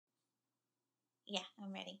Yeah,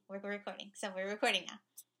 I'm ready. We're recording. So we're recording now.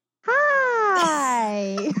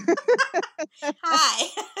 Hi! Hi!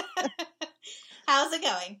 How's it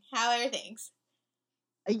going? How are things?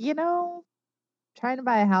 Trying to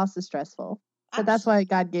buy a house is stressful. But that's why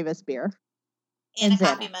God gave us beer. And a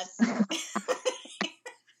coffee mug.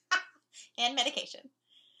 And medication.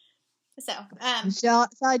 So, Shall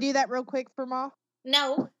I do that real quick for Ma?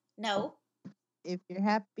 No. If you're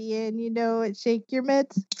happy and you know it, shake your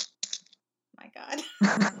mitts. My God.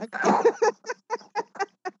 My God.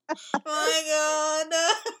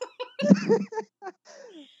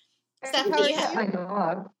 Stephanie, you have my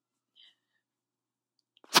dog.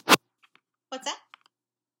 What's that?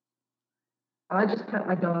 I just pet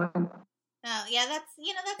my dog. Oh, yeah, that's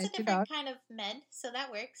a different kind of med, so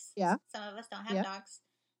that works. Yeah. Some of us don't have dogs,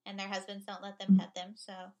 and their husbands don't let them pet them,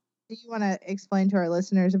 so. Do you want to explain to our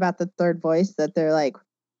listeners about the third voice that they're like,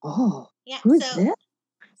 oh, yeah, who's this?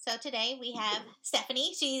 So today we have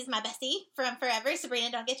Stephanie. She's my bestie from forever. Sabrina,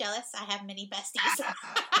 don't get jealous. I have many besties.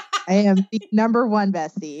 I am the number one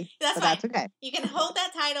bestie. That's okay. You can hold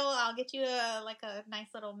that title. I'll get you a nice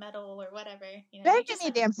little medal or whatever. Better give me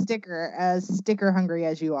a damn sticker, as sticker hungry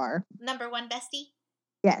as you are. Number one bestie?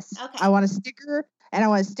 Yes. Okay. I want a sticker, and I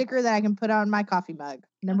want a sticker that I can put on my coffee mug.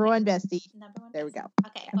 Number one bestie. There we go.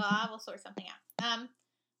 Okay. Well, I will sort something out.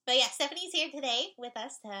 But yeah, Stephanie's here today with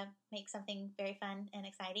us to make something very fun and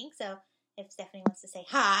exciting. So if Stephanie wants to say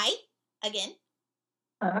hi again.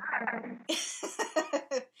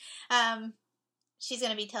 She's going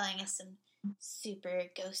to be telling us some super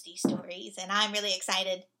ghosty stories. And I'm really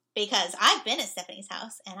excited because I've been at Stephanie's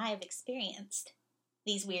house and I have experienced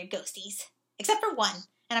these weird ghosties. Except for one.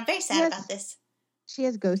 And I'm very sad about this. She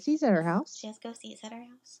has ghosties at her house? She has ghosties at her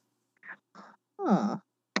house. Huh.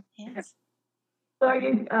 Yes. So are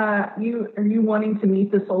you wanting to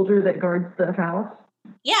meet the soldier that guards the house?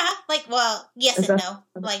 Yeah, yes and no.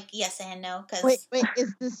 Yes and no. Wait,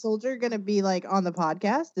 is the soldier going to be on the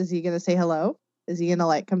podcast? Is he going to say hello? Is he going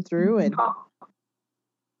to come through? And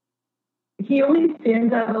he only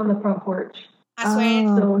stands out on the front porch. I swear.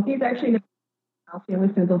 So he's actually in the house. He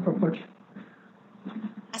only stands on the front porch.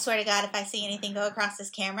 I swear to God, if I see anything go across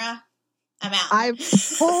this camera, I'm out. I'm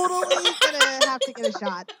totally going to have to get a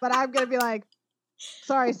shot. But I'm going to be like,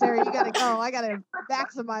 sorry, Sarah, you got to go. I got to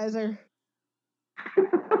maximize her.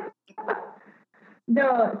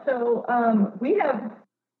 No, so my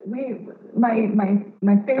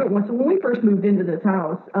favorite one. So when we first moved into this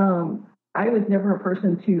house, I was never a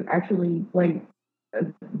person to actually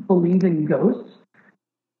believe in ghosts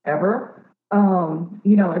ever.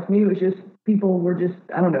 As me, it was just people were just,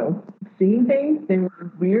 I don't know, seeing things. They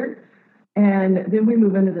were weird. And then we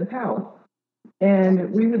moved into this house,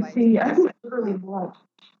 and we would see. I would literally watch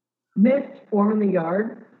mist form in the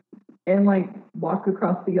yard, and walk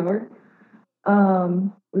across the yard.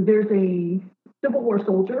 There's a Civil War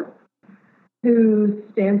soldier who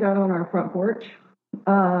stands out on our front porch.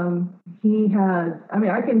 He has, I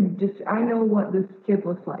know what this kid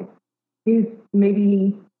looks like. He's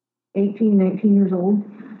maybe 18, 19 years old.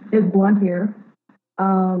 He has blonde hair.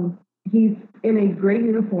 He's in a gray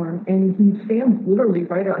uniform, and he stands literally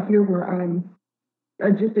right out here where I'm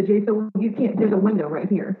just adjacent. There's a window right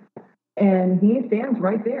here, and he stands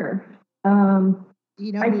right there.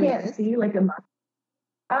 I can't see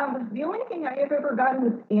the only thing I have ever gotten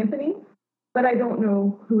was Anthony, but I don't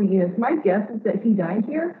know who he is. My guess is that he died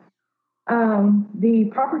here. The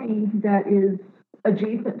property that is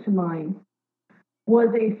adjacent to mine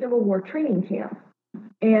was a Civil War training camp,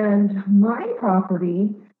 and my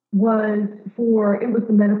property was the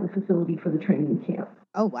medical facility for the training camp.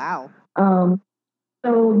 Oh, wow.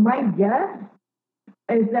 So my guess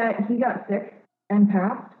is that he got sick and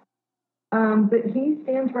passed. But he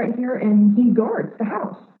stands right here and he guards the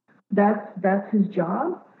house. That's his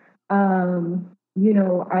job. I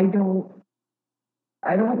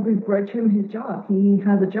don't begrudge him his job. He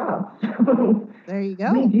has a job. So there you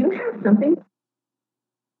go. We do have something.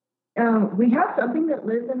 We have something that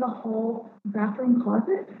lives in the hall bathroom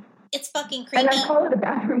closet. It's fucking creepy. And I call it a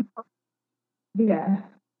bathroom closet. Yeah,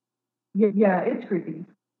 it's creepy.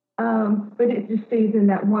 But it just stays in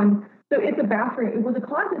that one. So it's a bathroom. It was a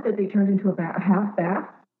closet that they turned into a half bath,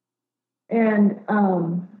 and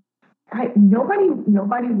nobody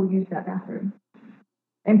will use that bathroom.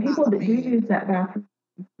 And people that do use that bathroom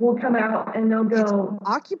will come out and they'll go, it's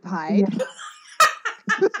occupied.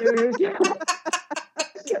 Yeah.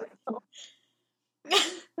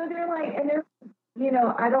 So they're like, and they're,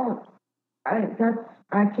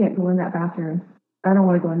 I can't go in that bathroom. I don't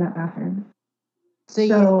want to go in that bathroom. So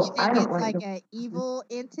you think it's like an evil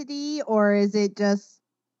entity, or is it just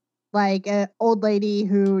like an old lady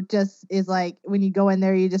who just is like, when you go in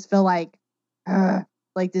there, you just feel like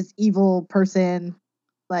this evil person.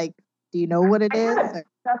 Like, do you know what it is?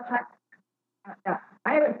 I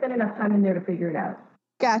haven't spent enough time in there to figure it out.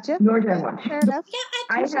 Gotcha. Nor do I want to. Fair enough.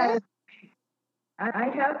 Yeah,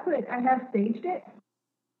 I have staged it,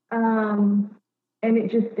 and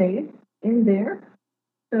it just stays in there.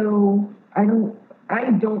 So I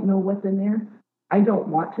don't know what's in there. I don't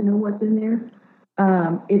want to know what's in there.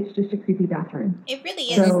 It's just a creepy bathroom. It really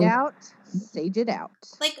is. Stage it out.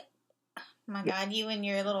 Like, oh my God, you and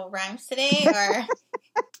your little rhymes today are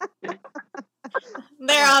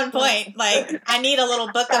they're on point. Like, I need a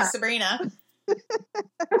little book of Sabrina.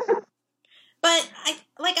 But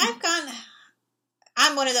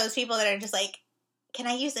I'm one of those people that are just like, can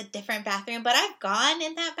I use a different bathroom? But I've gone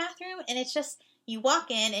in that bathroom, and it's just, you walk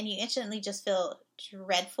in and you instantly just feel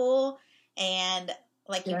dreadful, and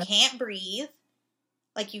like you can't breathe.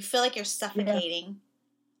 Like you feel like you're suffocating.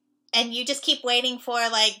 And you just keep waiting for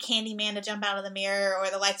like Candyman to jump out of the mirror or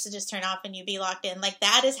the lights to just turn off and you be locked in. Like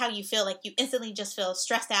that is how you feel. Like you instantly just feel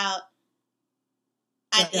stressed out.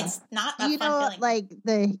 It's not a fun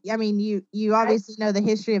feeling. You obviously know the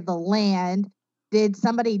history of the land. Did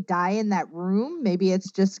somebody die in that room? Maybe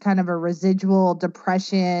it's just kind of a residual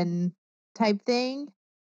depression type thing.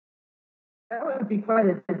 That would be quite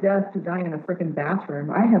a death to die in a freaking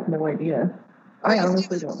bathroom. I have no idea. I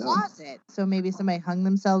honestly don't know. Closet. So maybe somebody hung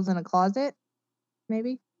themselves in a closet?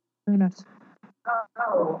 Maybe? Who knows?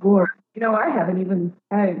 Oh, Lord. You know, I'm even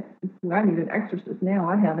an exorcist now.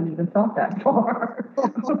 I haven't even thought that far.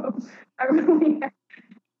 I really have.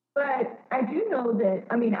 But I do know that,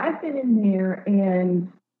 I've been in there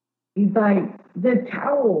and like the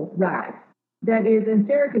towel rack that is, and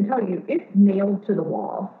Sarah can tell you, it's nailed to the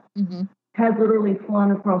wall. Mm-hmm. Has literally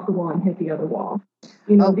flown across the wall and hit the other wall.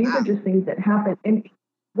 You know, these are just things that happen. And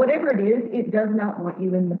whatever it is, it does not want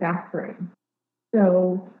you in the bathroom.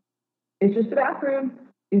 So it's just a bathroom.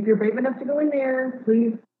 If you're brave enough to go in there,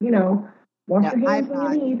 please, wash your hands when you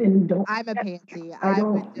leave and don't. I'm a pansy. I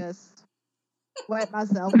would just wet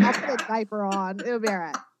myself. I'll put a diaper on. It'll be all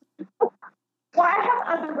right. Well, I have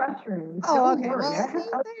other restrooms. Oh, okay.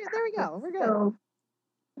 Well, there we go. We're good. So,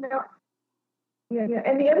 yeah.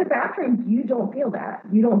 And the other bathrooms, you don't feel that.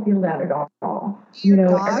 You don't feel that at all.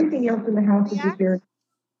 Everything else in the house is just very.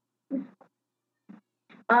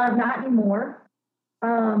 Not anymore.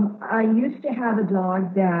 I used to have a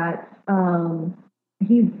dog that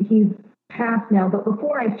he's passed now, but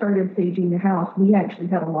before I started saging the house, we actually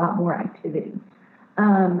had a lot more activity.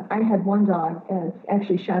 I had one dog,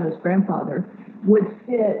 actually Shadow's grandfather, would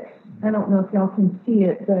sit. I don't know if y'all can see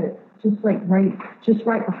it, but just right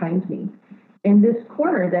behind me. In this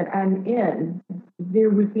corner that I'm in,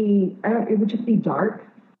 there would be, it would just be dark.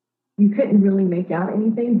 You couldn't really make out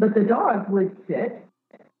anything, but the dog would sit,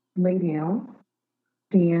 lay down,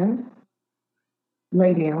 stand,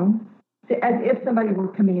 lay down, as if somebody were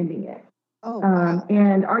commanding it.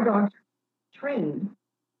 And our dogs are trained,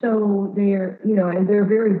 so they're, and they're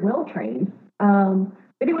very well trained.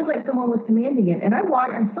 But it was like someone was commanding it. And I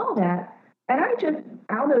saw that, and I just,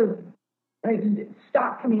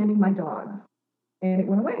 stopped commanding my dog. And it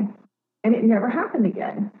went away. And it never happened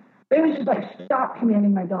again. But it was just like, stop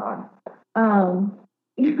commanding my dog.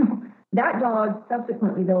 That dog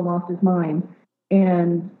subsequently, though, lost his mind.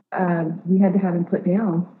 And we had to have him put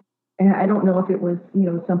down. And I don't know if it was,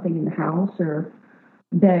 something in the house or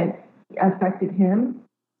that affected him.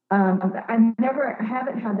 I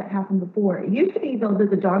haven't had that happen before. It used to be, though,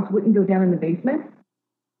 that the dogs wouldn't go down in the basement.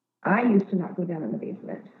 I used to not go down in the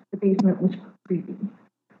basement. The basement was creepy.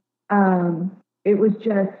 It was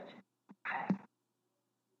just,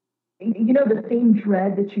 the same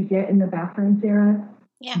dread that you get in the bathroom, Sarah?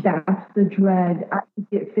 Yeah. That's the dread. I would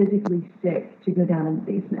get physically sick to go down in the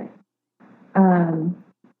basement.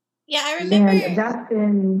 Yeah, I remember. And that's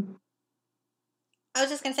been. I was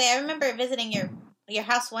just going to say, I remember visiting your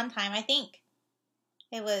house one time. I think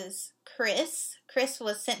it was Chris. Chris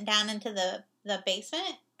was sitting down into the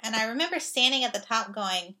basement. And I remember standing at the top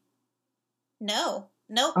going, nope,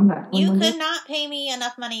 you could not pay me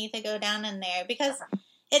enough money to go down in there, because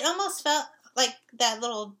it almost felt like that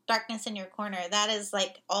little darkness in your corner. That is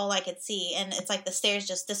like all I could see. And it's like the stairs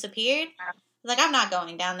just disappeared. Like, I'm not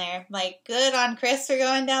going down there. Like, good on Chris for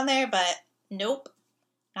going down there, but nope,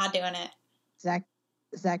 not doing it. Zach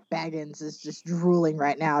Baggins is just drooling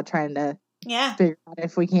right now, trying to figure out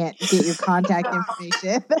if we can't get your contact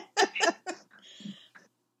information.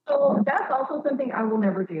 So that's also something I will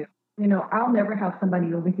never do. I'll never have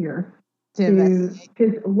somebody over here because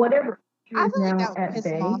whatever I feel now like that would at piss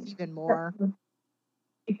bay, him off even more.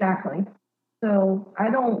 Exactly. So I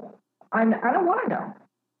don't. I don't want to know.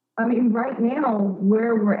 I mean, right now,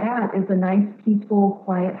 where we're at is a nice, peaceful,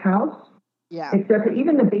 quiet house. Yeah. Except that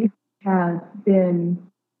even the basement has been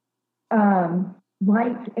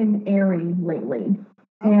light and airy lately.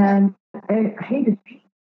 Okay. And I hate to see.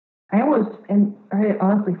 I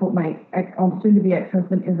honestly hope my soon-to-be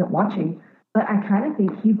ex-husband isn't watching, but I kind of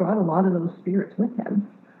think he brought a lot of those spirits with him.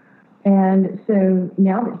 And so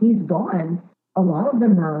now that he's gone, a lot of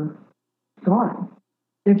them are gone.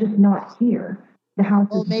 They're just not here. The house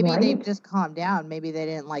Well, is maybe bright. they've just calmed down. Maybe they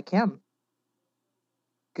didn't like him.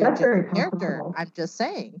 Good That's very character. possible. I'm just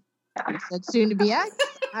saying. You said soon to be ex.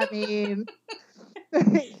 I mean,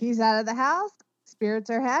 he's out of the house. Spirits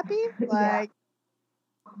are happy. Like,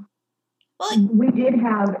 Well, we did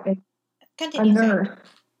have a continue, nurse.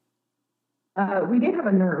 We did have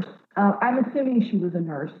a nurse. I'm assuming she was a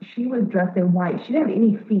nurse. She was dressed in white. She didn't have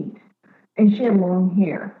any feet, and she had long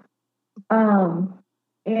hair.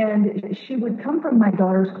 And she would come from my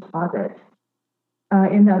daughter's closet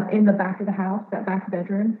in the back of the house, that back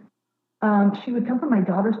bedroom. She would come from my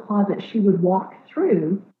daughter's closet. She would walk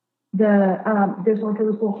through there's like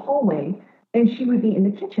this little hallway, and she would be in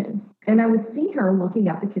the kitchen, and I would see her looking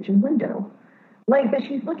out the kitchen window. Like, but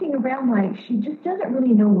she's looking around like she just doesn't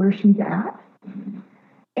really know where she's at.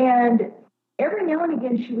 And every now and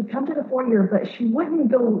again, she would come to the foyer, but she wouldn't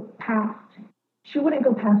go past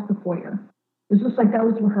the foyer. It was just like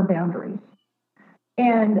those were her boundaries.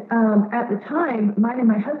 And at the time, mine and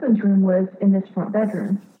my husband's room was in this front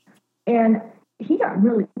bedroom. And he got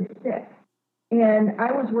really sick. And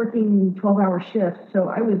I was working 12-hour shifts, so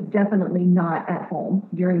I was definitely not at home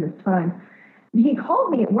during this time. He called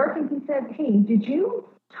me at work and he said, "Hey, did you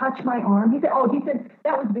touch my arm?" He said,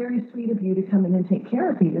 "That was very sweet of you to come in and take care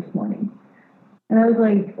of me this morning." And I was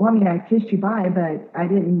like, "Well, I mean, I kissed you bye, but I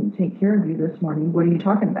didn't take care of you this morning. What are you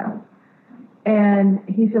talking about?" And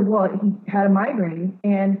he said, "Well, he had a migraine."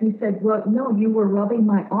 And he said, "Well, no, you were rubbing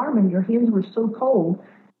my arm and your hands were so cold.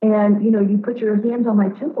 And, you put your hands on my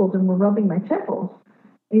temples and were rubbing my temples."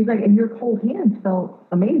 And he's like, "And your cold hands felt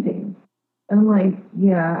amazing." And I'm like,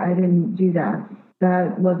 "Yeah, I didn't do that.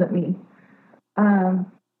 That wasn't me."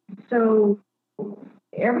 So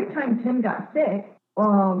every time Tim got sick,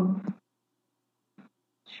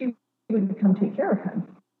 she would come take care of him.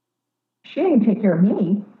 She didn't take care of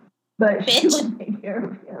me, but she would take care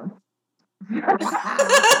of him.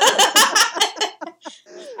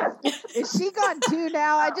 Is she gone too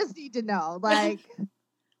now? I just need to know. Like,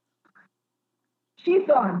 she's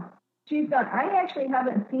gone. She's gone. I actually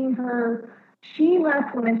haven't seen her. She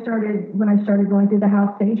left when I started going through the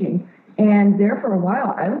house staging, and there for a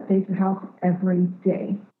while I would stage the house every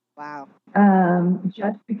day. Wow.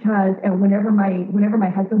 Just because, and whenever my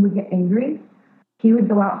husband would get angry, he would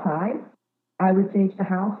go outside. I would stage the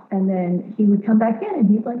house, and then he would come back in, and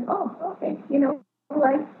he's like, "Oh, okay,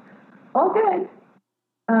 like all good."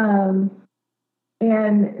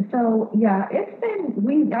 And so yeah,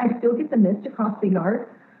 I still get the mist across the yard.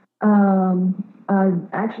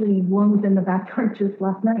 Actually, one was in the backyard just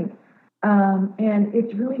last night. And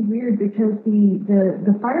it's really weird because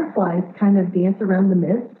the fireflies kind of dance around the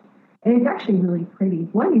mist, and it's actually really pretty.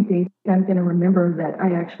 One of these days, I'm going to remember that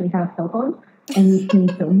I actually have cell phones and can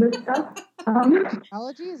film this stuff.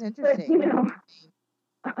 Technology is interesting.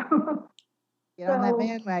 But, get on that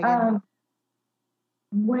bandwagon.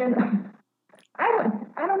 When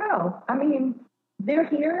I don't know. I mean, they're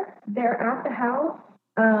here. They're at the house.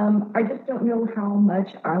 I just don't know how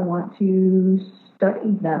much I want to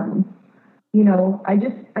study them.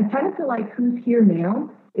 I kind of feel like who's here now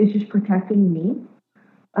is just protecting me,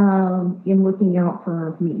 and looking out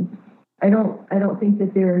for me. I don't think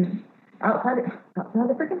that there's outside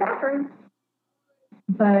the freaking bathroom,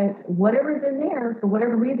 but whatever's in there for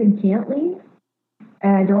whatever reason can't leave,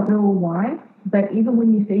 and I don't know why. But even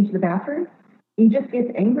when you stage the bathroom, he just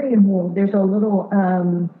gets angry and there's a little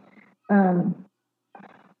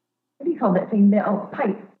what do you call that thing?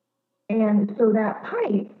 Pipe. And so that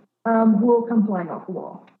pipe will come flying off the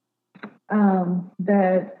wall.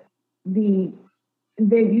 That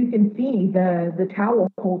you can see the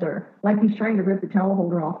towel holder, like he's trying to rip the towel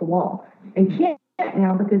holder off the wall, and can't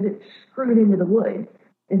now because it's screwed into the wood.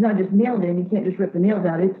 It's not just nailed in. You can't just rip the nails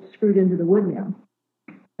out. It's screwed into the wood now.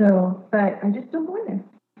 So, but I just don't go in there.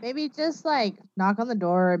 Maybe just like knock on the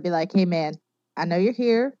door and be like, "Hey man, I know you're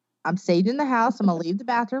here. I'm staging the house. I'm gonna leave the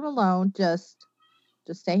bathroom alone. Just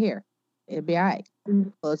stay here. It'll be all right."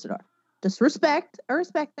 Close the door. Just a respect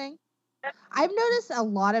thing. I've noticed a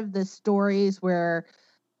lot of the stories where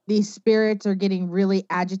these spirits are getting really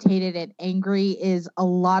agitated and angry is a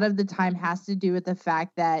lot of the time has to do with the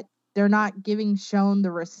fact that they're not shown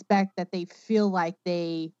the respect that they feel like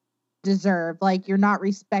they deserve. Like, you're not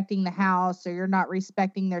respecting the house, or you're not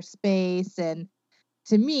respecting their space. And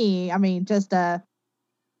to me, I mean, just hey,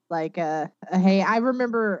 I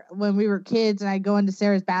remember when we were kids and I'd go into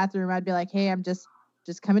Sarah's bathroom, I'd be like, hey, I'm just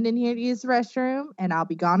coming in here to use the restroom and I'll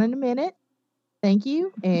be gone in a minute. Thank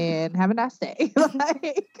you and have a nice day.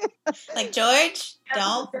 Like, George,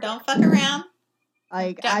 don't fuck around.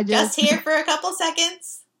 Like, I just here for a couple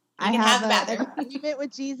seconds. You can have the bathroom. an agreement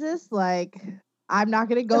with Jesus. Like, I'm not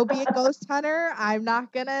gonna go be a ghost hunter. I'm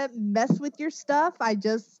not gonna mess with your stuff. I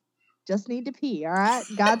just need to pee. All right,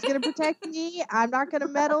 God's gonna protect me. I'm not gonna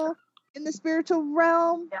meddle in the spiritual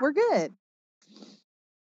realm. Yeah. We're good.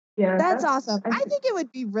 Yeah, that's awesome. I think it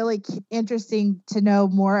would be really interesting to know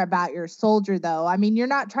more about your soldier, though. I mean, you're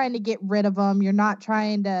not trying to get rid of him. You're not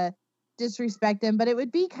trying to disrespect him, but it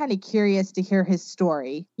would be kind of curious to hear his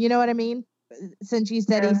story. You know what I mean? Since you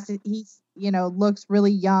said he's looks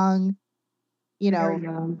really young, Very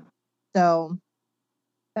young. So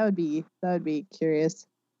that would be curious.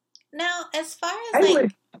 Now, as far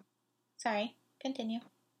as sorry, continue.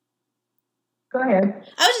 Go ahead.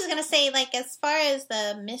 I was just gonna say, like, as far as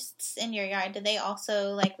the mists in your yard, do they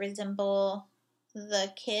also like resemble the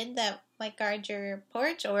kid that like guards your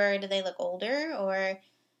porch, or do they look older, or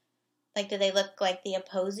like do they look like the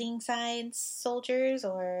opposing side's soldiers,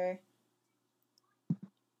 or?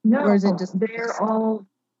 No, or is it just they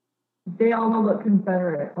all look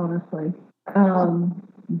Confederate, honestly.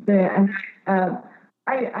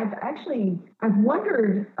 I've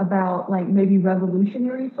wondered about like maybe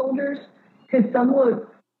Revolutionary soldiers, because some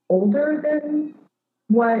look older than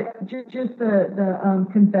what just the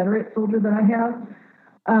Confederate soldier that I have,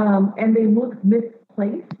 and they look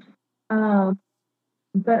misplaced.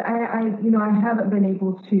 But I haven't been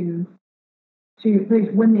able to like,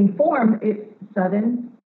 when they form, it's sudden.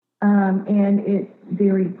 And it's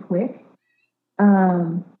very quick.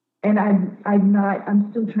 And I'm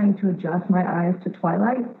still trying to adjust my eyes to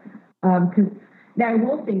twilight. Because now I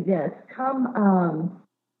will say this, come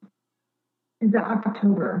is the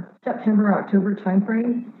September, October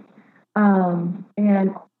timeframe,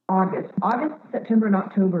 and August, September, and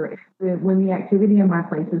October is when the activity in my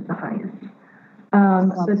place is the highest.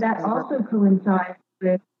 But that also coincides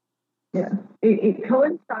with. Yeah, it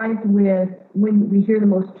coincides with when we hear the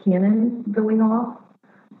most cannons going off,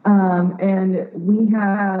 and we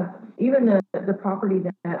have even the property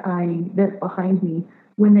that's behind me.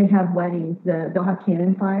 When they have weddings, they'll have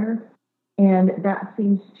cannon fire, and that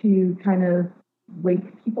seems to kind of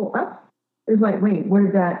wake people up. It's like, wait, what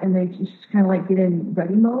is that? And they just kind of like get in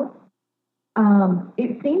ready mode.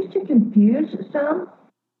 It seems to confuse some,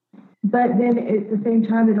 but then at the same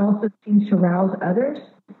time, it also seems to rouse others.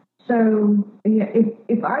 So yeah,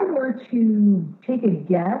 if I were to take a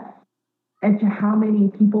guess as to how many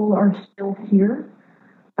people are still here,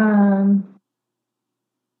 I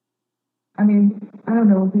mean, I don't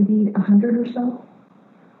know, maybe 100 or so.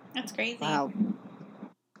 That's crazy. Wow.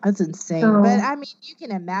 That's insane. So, but I mean, you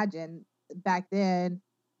can imagine back then,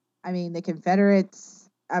 I mean, the Confederates,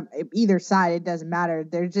 either side, it doesn't matter.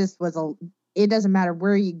 There just was it doesn't matter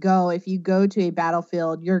where you go. If you go to a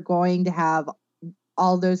battlefield, you're going to have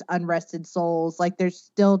all those unrested souls. Like, they're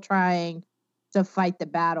still trying to fight the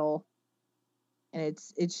battle. And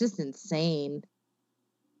it's just insane.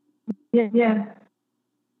 Yeah.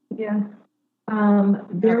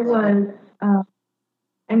 There was,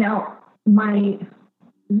 and now this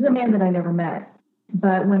is a man that I never met,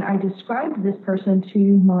 but when I described this person to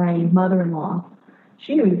my mother-in-law,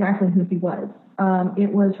 she knew exactly who he was.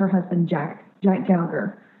 It was her husband, Jack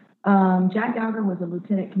Gallagher. Jack Gallagher was a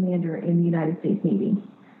lieutenant commander in the United States Navy.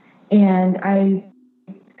 And I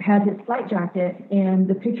had his flight jacket and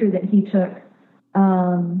the picture that he took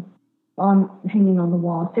hanging on the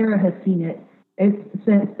wall. Sarah has seen it. It's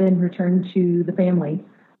since been returned to the family.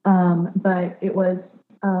 But it was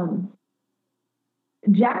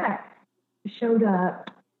Jack showed up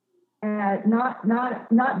at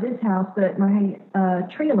not this house, but my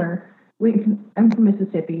trailer. I'm from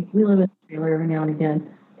Mississippi. We live in a trailer every now and again.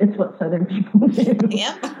 It's what Southern people do.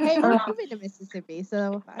 Yep. Hey, we're moving to Mississippi,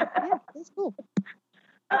 so yeah, that's cool.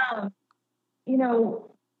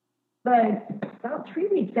 But about 3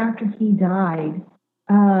 weeks after he died,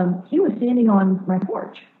 he was standing on my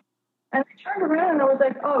porch. And I turned around and I was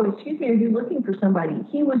like, oh, excuse me, are you looking for somebody?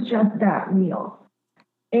 He was just that real.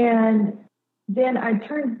 And then I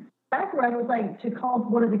turned back around, I was like, to call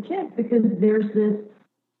one of the kids, because there's this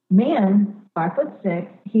man, 5'6",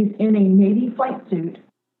 he's in a Navy flight suit,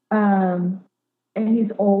 and he's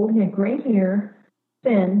old, he had gray hair,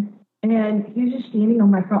 thin, and he was just standing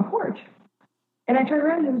on my front porch. And I turned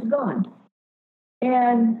around and he was gone.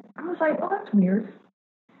 And I was like, oh, that's weird.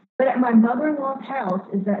 But at my mother-in-law's house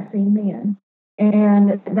is that same man.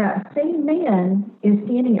 And that same man is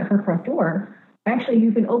standing at her front door. Actually,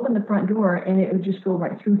 you can open the front door and it would just go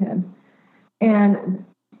right through him. And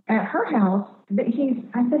at her house, I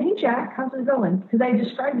said, hey, Jack, how's it going? Because I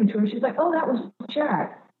described him to her. She's like, oh, that was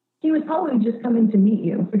Jack. He was probably just coming to meet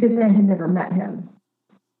you because I had never met him.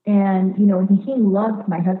 And, you know, he loved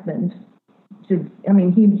my husband. He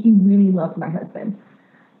really loved my husband.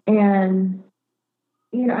 And,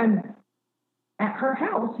 you know, I'm at her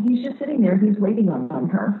house. He's just sitting there. He's waiting on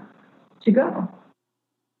her to go.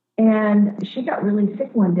 And she got really sick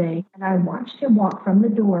one day, and I watched him walk from the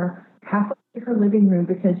door halfway to her living room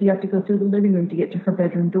because you have to go through the living room to get to her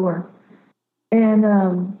bedroom door. And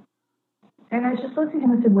I just looked at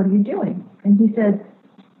him and said, what are you doing? And he said,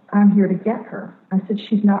 I'm here to get her. I said,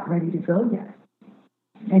 she's not ready to go yet.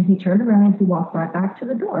 And he turned around and he walked right back to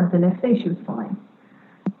the door. The next day she was fine.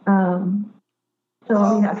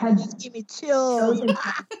 I've had just give me chills.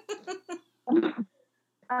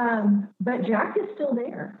 But Jack is still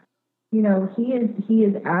there. You know, he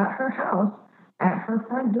is at her house, at her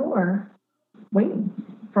front door, waiting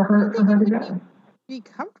for her to go. Be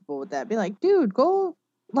comfortable with that. Be like, dude, go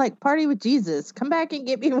like party with Jesus. Come back and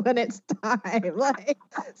get me when it's time. Like,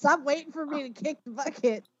 stop waiting for me to kick the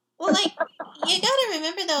bucket. Well, like, you gotta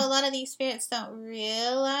remember though, a lot of these spirits don't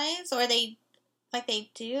realize, or they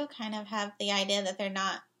do kind of have the idea that they're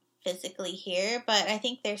not physically here, but I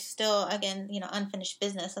think they're still, again, you know, unfinished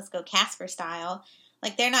business. Let's go Casper style.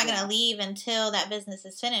 Like, they're not gonna leave until that business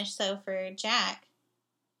is finished. So for Jack,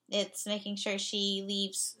 it's making sure she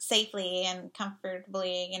leaves safely and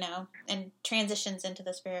comfortably, you know, and transitions into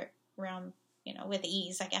the spirit realm, you know, with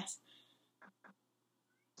ease, I guess.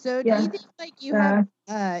 So do you think like you have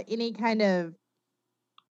any kind of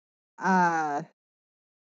I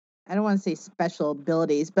don't want to say special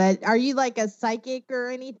abilities, but are you like a psychic or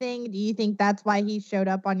anything? Do you think that's why he showed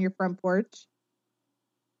up on your front porch?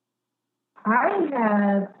 I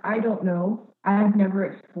don't know. I've never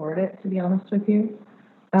explored it, to be honest with you.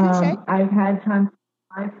 Touché. I've had times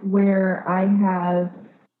in life where I have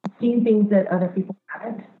seen things that other people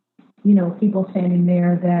haven't. You know, people standing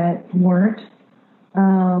there that weren't.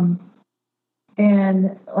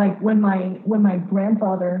 And like when my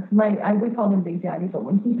grandfather, we called him Big Daddy, but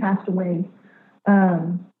when he passed away,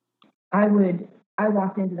 I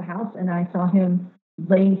walked into the house and I saw him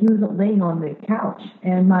he was laying on the couch,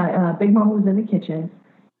 and my big mom was in the kitchen,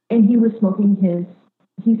 and he smoked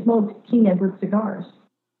King Edward cigars.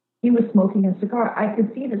 He was smoking a cigar. I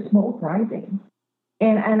could see the smoke rising,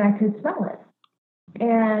 and I could smell it.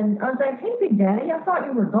 And I was like, hey, Big Daddy, I thought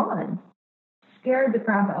you were gone. Scared the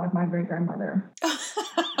crap out of my great grandmother.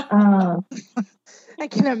 I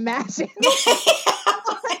can imagine. Who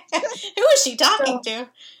is she talking to?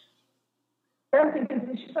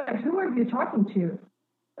 She's like, who are you talking to?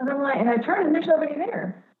 And I'm like, and I turned and there's nobody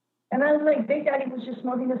there. And I was like, Big Daddy was just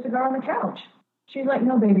smoking a cigar on the couch. She's like,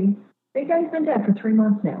 no, baby. Big Daddy's been dead for 3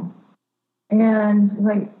 months now. And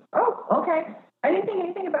like, oh, okay. I didn't think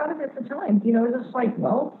anything about it at the time. You know, it was just like,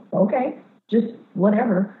 well, okay, just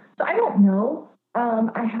whatever. So I don't know.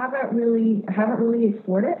 I haven't really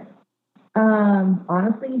explored it.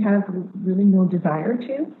 Honestly, have really no desire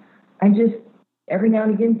to. I just every now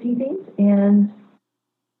and again see things, and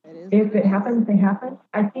if it happens, they happen.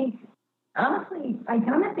 I think, honestly, I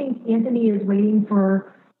kind of think Anthony is waiting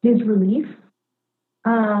for his relief.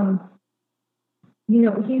 You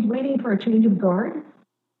know, he's waiting for a change of guard,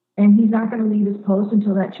 and he's not going to leave his post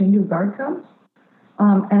until that change of guard comes.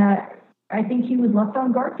 And I think he was left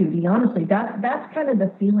on guard duty, honestly. That's kind of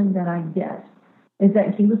the feeling that I get, is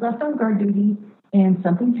that he was left on guard duty, and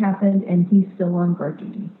something happened, and he's still on guard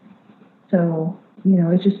duty. So, you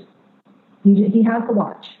know, it's just, he has the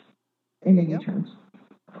watch in any terms.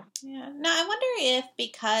 Yeah. Now, I wonder if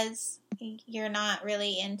because you're not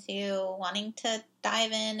really into wanting to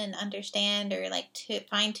dive in and understand or like to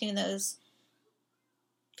fine-tune those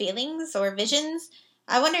feelings or visions,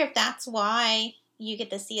 I wonder if that's why you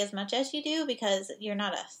get to see as much as you do, because you're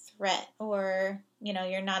not a threat, or, you know,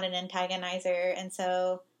 you're not an antagonizer, and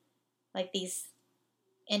so like these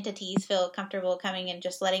entities feel comfortable coming and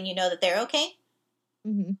just letting you know that they're okay.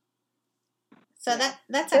 Mm-hmm. So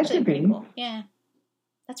that's actually pretty cool. Yeah.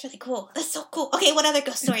 That's really cool. That's so cool. Okay, what other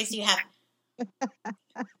ghost stories do you have?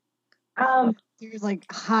 You're like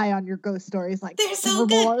high on your ghost stories, like they're so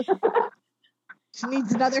good. She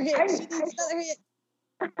needs another hit. She needs another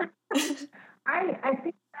hit. I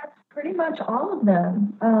think that's pretty much all of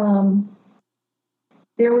them.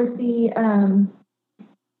 There was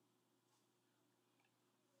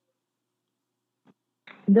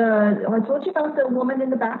I told you about the woman in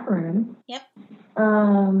the bathroom. Yep.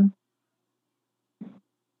 Um,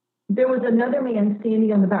 there was another man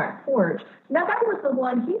standing on the back porch. Now that was the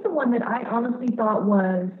one. He's the one that I honestly thought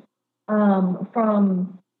was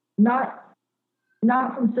from not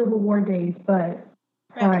from Civil War days, but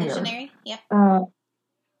Revolutionary. prior. Yep.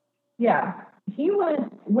 Yeah, he was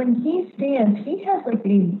when he stands. He has like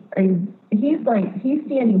he's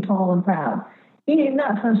standing tall and proud. He is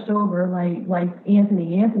not hunched over like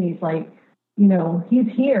Anthony. Anthony's like, he's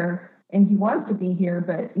here and he wants to be here,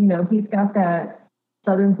 but he's got that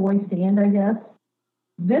Southern boy stand, I guess.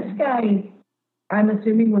 This guy, I'm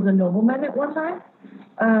assuming, was a nobleman at one time.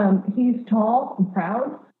 He's tall and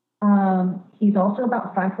proud. He's also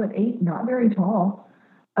about 5'8", not very tall.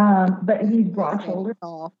 But he's broad shouldered.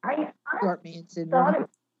 I short man syndrome.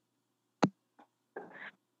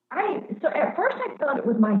 So at first I thought it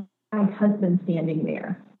was my husband standing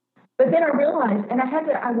there, but then I realized, and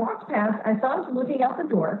I walked past, I saw him looking out the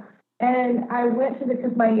door, and I went to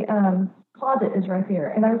because my closet is right there,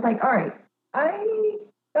 and I was like, all right,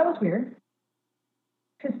 that was weird,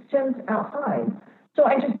 because Tim's outside. So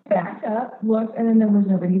I just backed up, looked, and then there was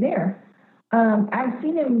nobody there. I've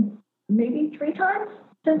seen him maybe 3 times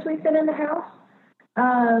since we've been in the house.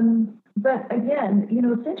 But again,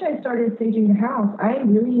 since I started staging the house,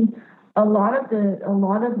 a lot of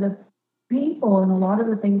the people and a lot of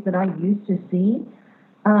the things that I used to see,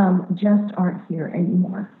 just aren't here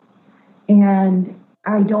anymore. And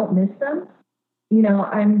I don't miss them.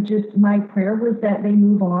 My prayer was that they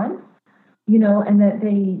move on, and that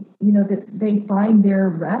they find their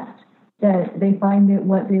rest, that they find that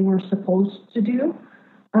what they were supposed to do.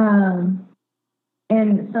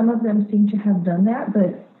 And some of them seem to have done that,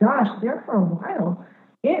 but gosh, there for a while,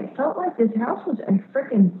 it felt like this house was a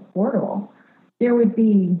freaking portal. There would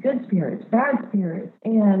be good spirits, bad spirits,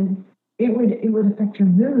 and it would affect your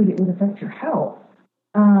mood, it would affect your health,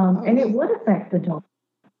 and it would affect the dog.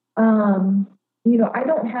 I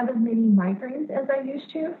don't have as many migraines as I used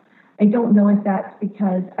to. I don't know if that's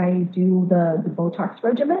because I do the Botox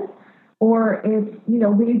regimen, or if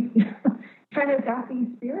we've kind of got these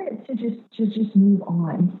spirits to just move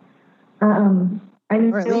on. I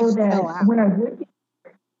know that when I would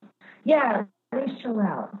at least chill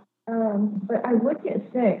out. But I would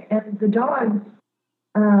get sick, and the dogs,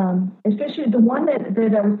 especially the one that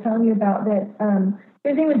I was telling you about, that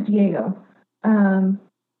his name was Diego.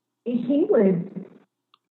 He would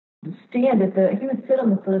he would sit on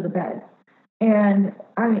the foot of the bed, and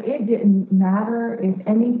it didn't matter if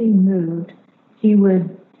anything moved, he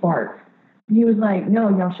would bark. He was like, no,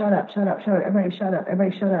 y'all shut up, everybody shut up.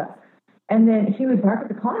 And then he would bark at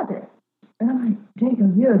the closet. And I'm like,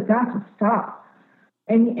 Diego, you have got to stop.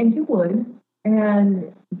 And he would.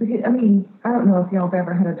 And because, I don't know if y'all have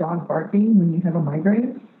ever had a dog barking when you have a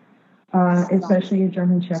migraine, especially a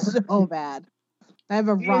German Shepherd. So bad. I have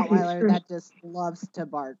a Rottweiler that just loves to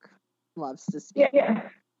bark, loves to speak. Yeah.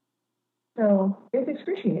 So it's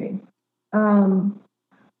excruciating.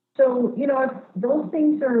 So those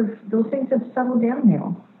things have settled down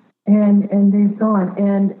now, and they've gone.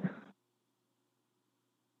 And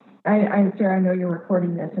Sarah, I know you're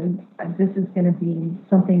recording this, and this is going to be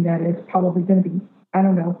something that is probably going to be, I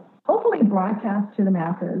don't know, hopefully broadcast to the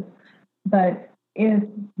masses. But if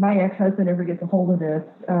my ex-husband ever gets a hold of this,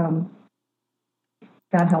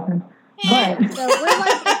 God help him. But so we're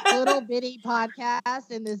like this little bitty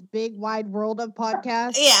podcast in this big wide world of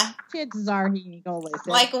podcasts. Yeah. Chances are he ain't gonna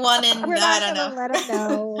listen. Like one in, we're not gonna let him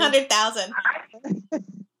know. 100,000.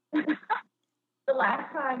 The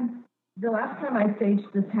last time I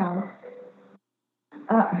staged this house,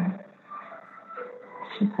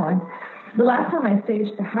 she's fine. The last time I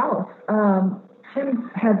staged the house,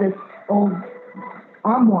 Tim had this old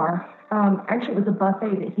armoire. Actually, it was a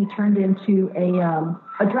buffet that he turned into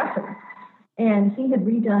a dresser, and he had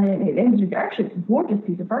redone it. It was actually a gorgeous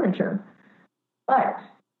piece of furniture. But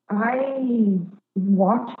I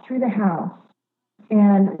walked through the house,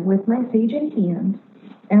 and with my sage in hand,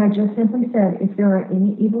 and I just simply said, if there are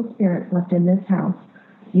any evil spirits left in this house,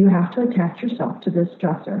 you have to attach yourself to this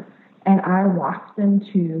dresser. And I walked them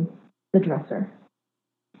to the dresser.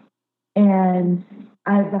 And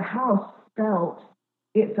the house felt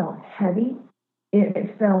heavy.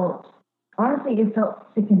 It felt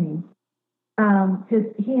sickening. Because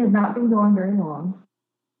he had not been gone very long.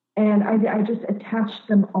 And I just attached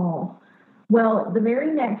them all. Well, the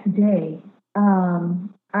very next day,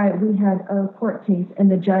 we had a court case, and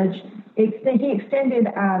the judge, he extended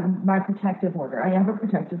my protective order. I have a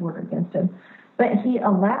protective order against him. But he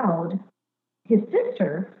allowed his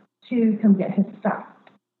sister to come get his stuff.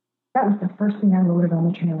 That was the first thing I loaded on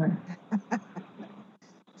the trailer.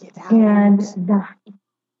 Get out. And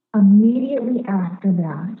immediately after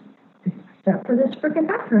that, except for this freaking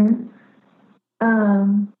bathroom,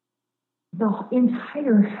 the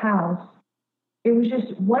entire house, it was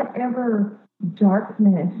just whatever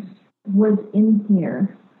darkness was in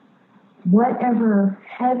here, whatever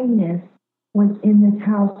heaviness was in this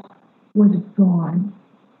house was gone.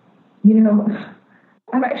 You know,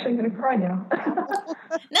 I'm actually going to cry now. No,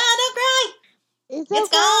 don't cry. It's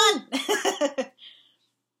It's okay. gone.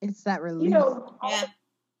 It's that relief. You know, all Yeah. the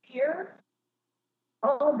fear,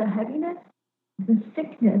 all of the heaviness, the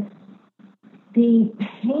sickness, the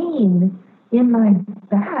pain in my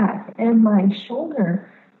back and my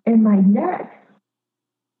shoulder and my neck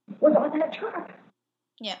was on that truck.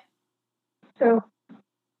 Yeah. So,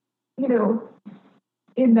 you know,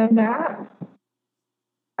 in the nap,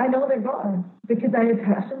 I know they're gone because I had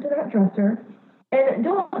passed into that dresser. And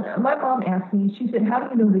my mom asked me, she said, how do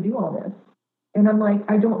you know to do all this? And I'm like,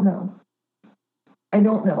 I don't know. I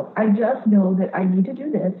don't know. I just know that I need to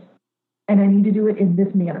do this and I need to do it in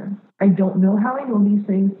this manner. I don't know how I know these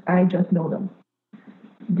things. I just know them.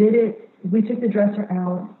 Did it. We took the dresser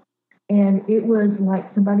out and it was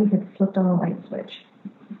like somebody had flipped on a light switch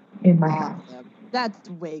in my house. That's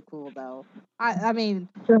way cool though. I mean,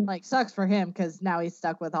 So, like, sucks for him because now he's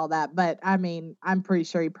stuck with all that. But I mean, I'm pretty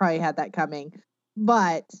sure he probably had that coming.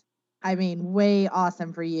 But I mean, way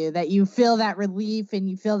awesome for you that you feel that relief and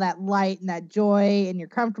you feel that light and that joy and you're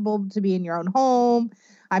comfortable to be in your own home.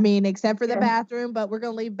 I mean, except for the bathroom, but we're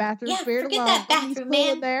gonna leave bathroom Yeah, spirit forget alone. that He's bathroom, cool in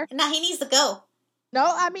man. there. No, he needs to go. No,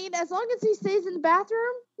 I mean, as long as he stays in the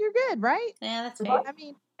bathroom, you're good, right? Yeah, that's fair. I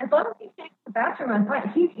mean, as long as he takes the bathroom, I'm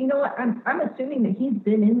fine. You know what? I'm assuming that he's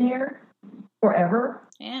been in there forever.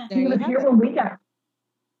 Yeah. there He you was have here it. when we got.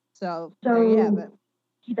 So there you have it.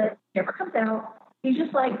 He never comes out. He's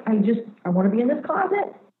just like, I want to be in this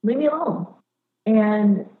closet. Leave me alone.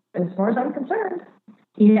 And as far as I'm concerned,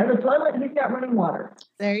 he has a toilet and he's got running water.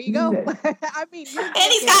 There you go. I mean, you're And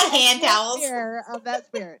he's got hand towels. Of that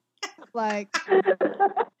spirit. Like,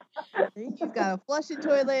 he's got a flushing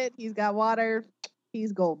toilet. He's got water.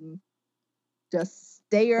 He's golden. Just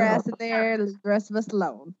stay your ass in there. Leave the rest of us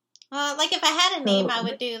alone. Like if I had a name, I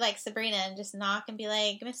would do like Sabrina and just knock and be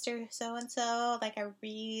like, Mr. So-and-so, like I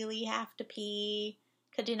really have to pee.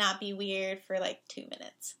 Could you not be weird for like 2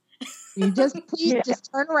 minutes? You just please just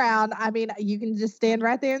turn around. I mean, you can just stand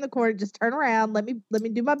right there in the corner. Just turn around. Let me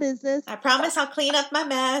do my business. I promise I'll clean up my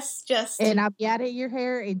mess. And I'll be out of your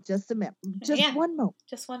hair in just a minute. Just one moment.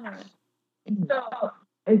 Just 1 moment. So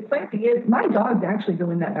it's funny is my dogs actually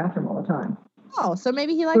go in that bathroom all the time. Oh, so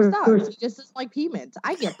maybe he likes dogs. He just doesn't like humans.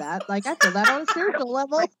 I get that. Like, I feel that on a spiritual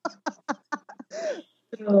level.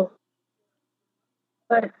 So,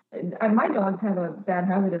 but my dogs have a bad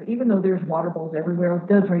habit of, even though there's water bowls everywhere,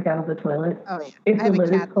 they'll drink out of the toilet. Oh, yeah. If the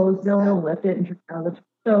lid is closed, they'll lift it and drink out of the toilet.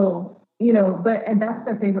 So, you know, and that's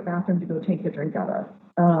their favorite bathroom to go take a drink out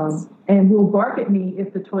of. And will bark at me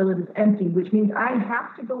if the toilet is empty, which means I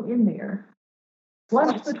have to go in there,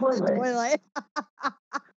 flush the toilet.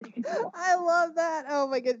 I love that. Oh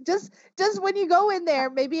my goodness. Just when you go in there,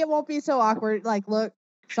 maybe it won't be so awkward. Like, look,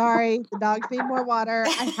 sorry, the dogs need more water.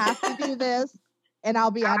 I have to do this, and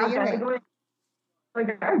I'll be out of your hair.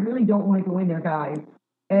 Like, I really don't want to go in there, guys.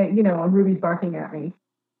 You know, and Ruby's barking at me.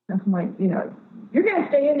 I'm like, you know, you're going to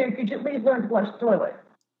stay in there. Could you at least learn to flush the toilet?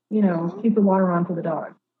 You know, keep the water on for the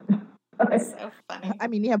dog. That's so funny. I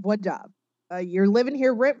mean, you have one job. You're living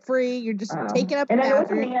here rent free. You're just taking up the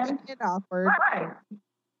bathroom. It's awkward. Right.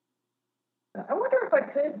 I wonder if I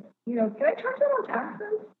could, you know, can I charge them on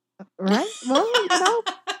taxes? Right? Well, you know,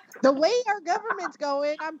 the way our government's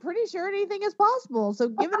going, I'm pretty sure anything is possible. So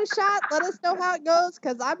give it a shot. Let us know how it goes,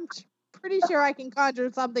 because I'm pretty sure I can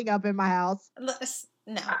conjure something up in my house. No,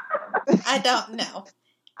 I don't know.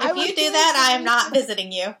 If you do that, I am not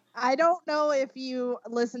visiting you. I don't know if you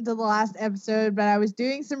listened to the last episode, but I was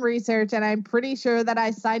doing some research, and I'm pretty sure that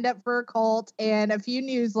I signed up for a cult and a few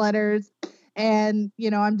newsletters. And,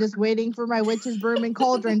 you know, I'm just waiting for my witch's broom and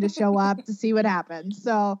cauldron to show up to see what happens.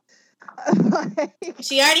 So,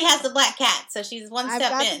 she already has the black cat, so she's one step in.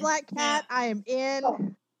 I've got the black cat. Yeah. I am in. Oh.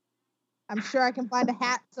 I'm sure I can find a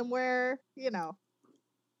hat somewhere, you know.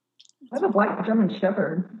 I have a black German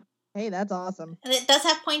Shepherd. Hey, that's awesome. And it does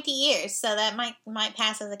have pointy ears, so that might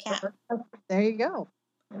pass as a cat. There you go.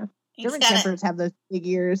 Yeah. German Shepherds have those big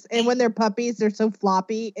ears, and when they're puppies, they're so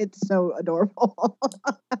floppy. It's so adorable.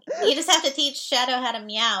 You just have to teach Shadow how to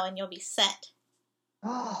meow, and you'll be set.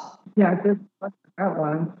 Oh, yeah, I did that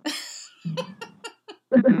one.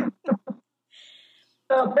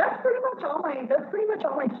 So that's pretty much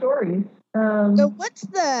all my stories. So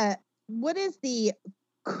what is the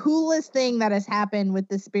coolest thing that has happened with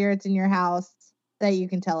the spirits in your house that you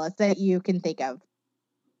can tell us, that you can think of?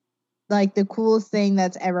 Like the coolest thing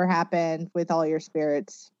that's ever happened with all your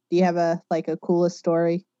spirits. Do you have a coolest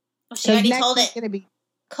story? Well, she already told is it. Gonna be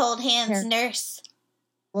Cold Hands Nurse.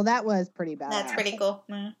 Well, that was pretty bad. That's pretty cool.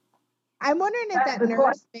 Mm. I'm wondering if that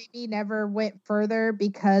nurse maybe never went further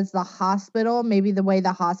because the hospital, maybe the way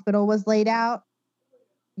the hospital was laid out,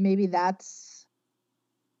 maybe that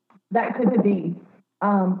could be.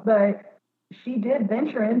 But she did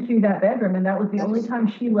venture into that bedroom, and that was the only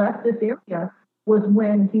time she left this area was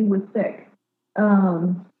when he was sick.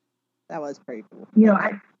 That was pretty cool.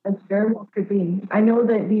 As very well could be. I know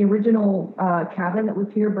that the original cabin that was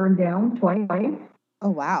here burned down twice. Oh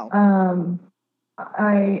wow.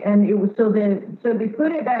 And it was so they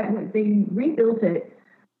put it back. They rebuilt it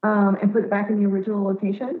and put it back in the original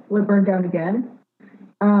location. It burned down again.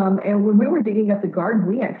 And when we were digging up the garden,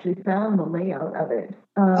 we actually found the layout of it.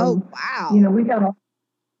 Oh wow. We found all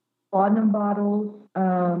laudanum bottles.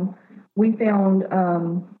 We found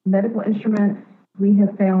medical instruments. We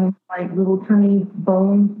have found like little tiny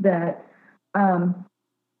bones that I'm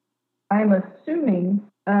assuming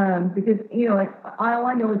because all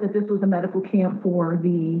I know is that this was a medical camp for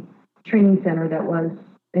the training center that was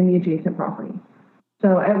in the adjacent property.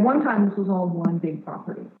 So at one time this was all one big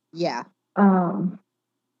property. Yeah. And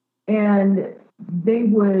they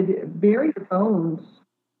would bury the bones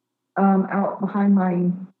out behind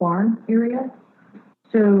my barn area.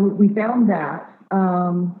 So we found that.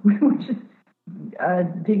 We were just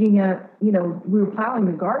digging up, we were plowing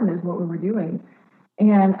the garden is what we were doing.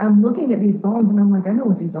 And I'm looking at these bones and I'm like, I know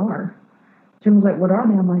what these are. Jim was like, what are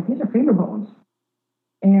they? I'm like, these are finger bones.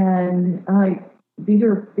 And I'm like, these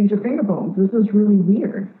are finger bones. This is really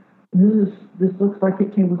weird. This looks like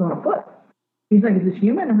it was on a foot. He's like, is this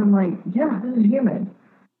human? And I'm like, yeah, this is human.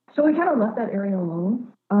 So we kind of left that area alone.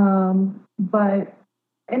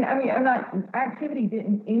 Activity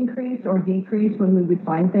didn't increase or decrease when we would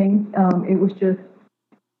find things. It was just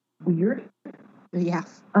weird. Yeah.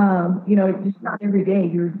 Just not every day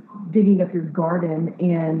you're digging up your garden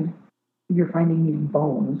and you're finding these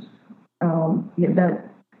bones. That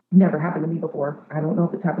never happened to me before. I don't know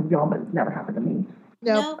if it's happened to y'all, but it's never happened to me.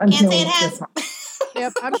 Nope. No, can't say it has.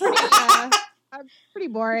 Yep, I'm pretty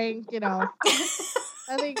boring,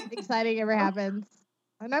 Nothing exciting ever happens.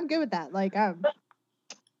 And I'm good with that. Like,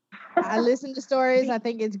 I listen to stories. I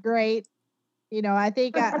think it's great. I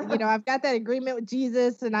think, I've got that agreement with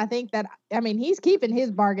Jesus. And I think that, he's keeping his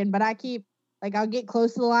bargain, but I keep, I'll get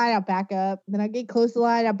close to the line, I'll back up. Then I'll get close to the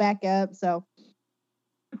line, I'll back up. So,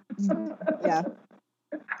 yeah.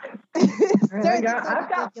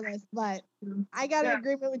 Ridiculous, but I got an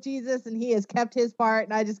agreement with Jesus and he has kept his part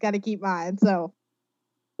and I just got to keep mine. So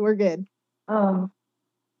we're good. It's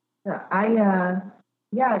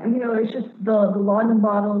just the laudanum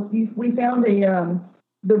bottles. We found the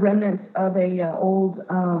remnants of a old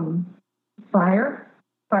fire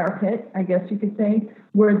pit, I guess you could say,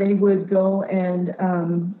 where they would go and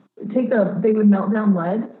they would melt down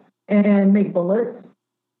lead and make bullets.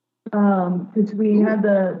 Because we had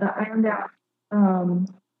the ironed out,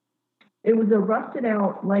 it was a rusted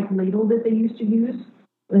out ladle that they used to use,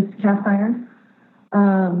 this cast iron,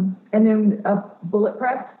 and then a bullet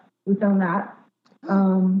press. We found that.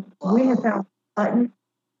 We have found buttons,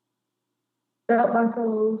 belt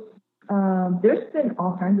buckles. There's been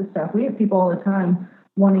all kinds of stuff. We have people all the time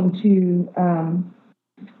wanting to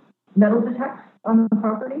metal detect on the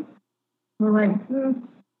property. We're like, no.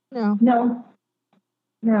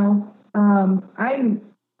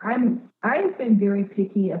 I've been very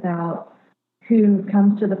picky about who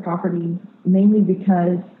comes to the property, mainly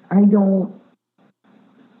because I don't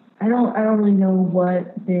really know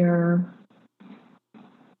what their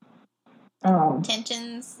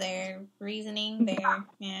intentions, their reasoning,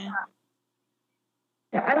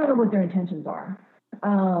 I don't know what their intentions are.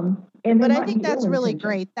 But I think that's really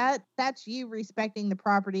great. That's you respecting the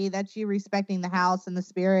property. That's you respecting the house and the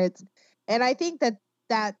spirits. And I think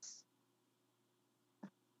that's.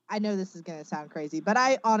 I know this is going to sound crazy, but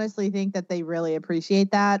I honestly think that they really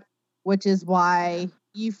appreciate that, which is why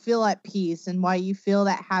you feel at peace and why you feel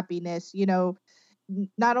that happiness.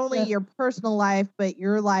 Not only your personal life, but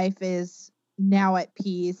your life is now at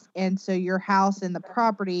peace, and so your house and the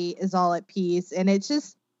property is all at peace, and it's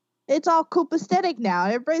all copacetic now.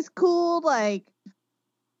 Everybody's cool, So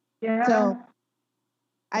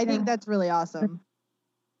I think that's really awesome.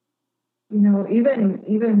 Even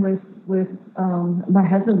with my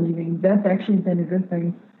husband leaving, that's actually been a good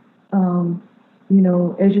thing.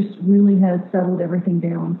 It just really has settled everything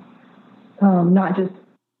down, not just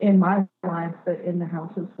in my life, but in the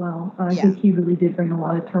house as well. I think he really did bring a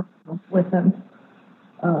lot of turmoil with him.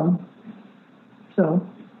 So,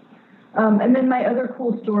 and then my other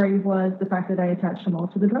cool story was the fact that I attached them all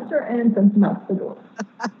to the dresser and sent them out the door.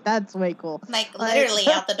 That's way cool. Like literally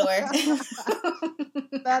out the door.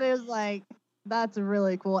 That is like, that's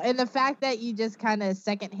really cool. And the fact that you just kind of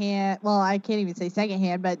secondhand, well, I can't even say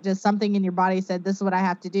secondhand, but just something in your body said, this is what I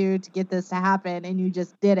have to do to get this to happen. And you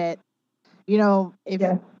just did it. You know, if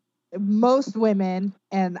most women,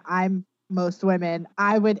 and I'm most women,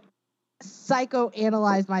 I would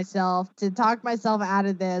psychoanalyze myself to talk myself out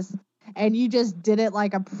of this. And you just did it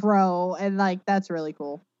like a pro. And like, that's really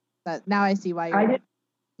cool. That now I see why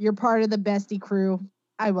you're part of the bestie crew.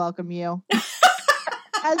 I welcome you.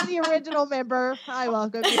 As the original member, I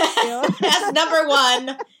welcome you. As number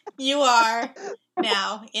one, you are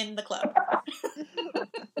now in the club.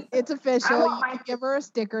 It's official. You can give her a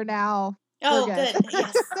sticker now. Oh, good.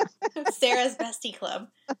 Yes. Sarah's Bestie Club.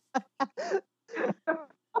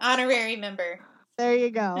 Honorary member. There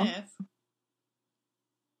you go. Yes.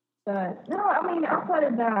 But no, I mean, outside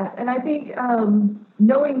of that, and I think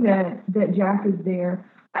knowing that Jack is there,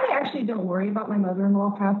 I actually don't worry about my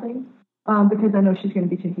mother-in-law passing because I know she's going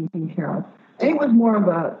to be taken care of. And it was more of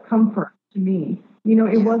a comfort to me. You know,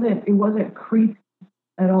 it wasn't creepy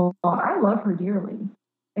at all. I love her dearly,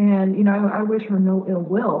 and you know, I wish her no ill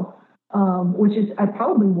will, which is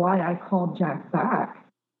probably why I called Jack back,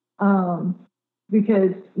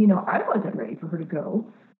 because you know I wasn't ready for her to go.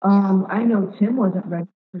 I know Tim wasn't ready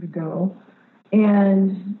for her to go,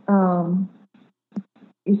 and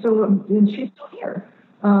and she's still here.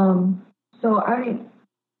 So I,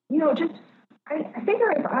 you know, I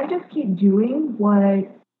figure if I just keep doing what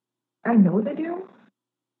I know to do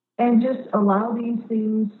and just allow these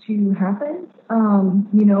things to happen,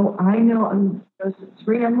 you know, I know I'm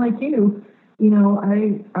like you know,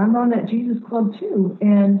 I'm on that Jesus club too.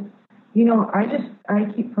 And, you know, I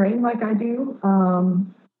keep praying like I do.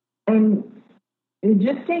 And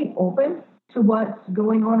just staying open to what's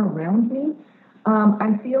going on around me.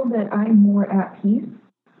 I feel that I'm more at peace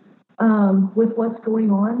with what's going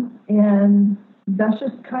on, and that's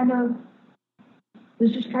just kind of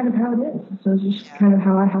how it is. So it's just kind of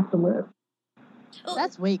how I have to live. Ooh,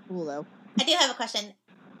 that's way cool, though. I do have a question.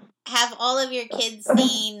 Have all of your kids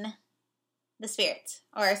seen the spirits,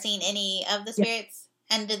 or seen any of the spirits?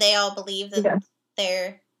 Yeah. And do they all believe that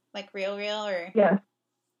they're like real, or? Yes.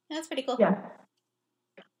 That's pretty cool. Yes.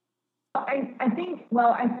 I think,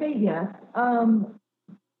 well, I say yes.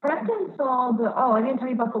 Preston saw I didn't tell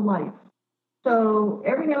you about the lights. So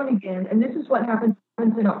every now and again, and this is what happens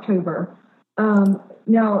in October.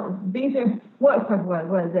 Now, these are, what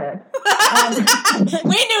was it?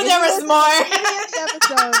 We knew there was more.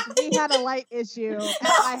 Episodes, we had a light issue at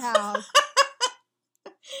my house.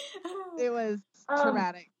 It was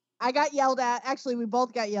traumatic. I got yelled at. Actually, we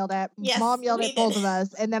both got yelled at. Yes, Mom yelled at both of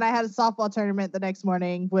us. And then I had a softball tournament the next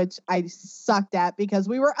morning, which I sucked at because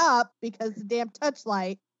we were up because the damn touch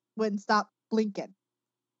light wouldn't stop blinking.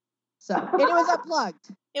 So, and it was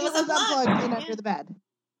unplugged. It was unplugged and under the bed.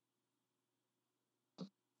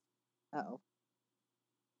 Uh-oh.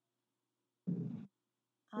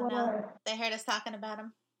 Oh, no. They heard us talking about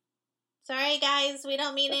him. Sorry, guys. We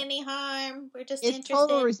don't mean any harm. We're just interested. It's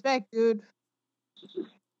total respect, dude.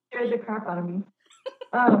 Scared the crap out of me.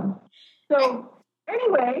 So,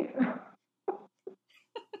 anyway,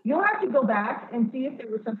 you'll have to go back and see if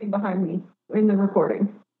there was something behind me in the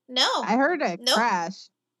recording. No. I heard a crash.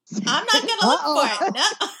 I'm not going to look for it. No.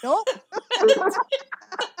 Nope.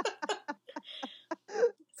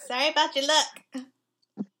 Sorry about your luck.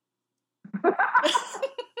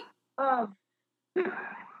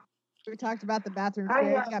 We talked about the bathroom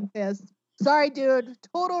stairs. I got pissed. Sorry, dude.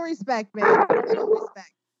 Total respect, man. Total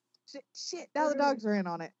respect. Shit. Now the dogs are in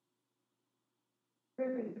on it.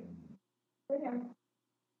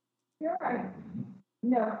 You're all right.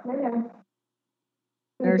 No.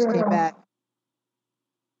 Nurse came back.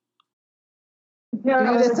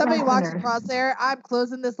 No, dude, if somebody walks across there, I'm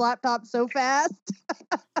closing this laptop so fast.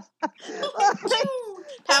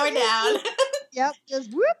 Power down. Yep,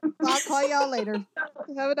 just whoop. I'll call y'all later.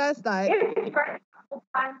 Have a nice night. It's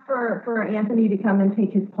time for Anthony to come and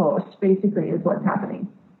take his post, basically, is what's happening.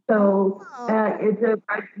 So it's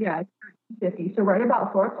 50. So right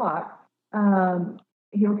about 4 o'clock,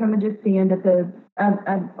 he'll come and just stand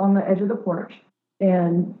on the edge of the porch,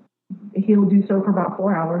 and he'll do so for about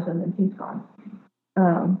 4 hours, and then he's gone.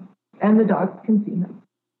 And the dogs can see him.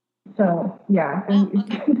 So yeah, and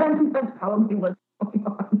that's probably what's going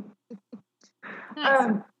on.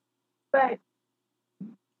 Nice. But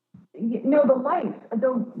you know, the lights,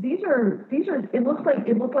 these are it looked like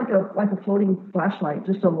a floating flashlight,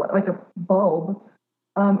 just like a bulb.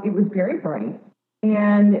 It was very bright.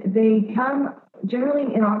 and they come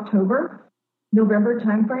generally in October, November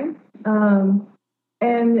timeframe.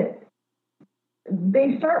 And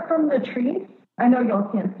they start from the trees. I know y'all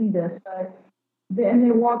can't see this, but then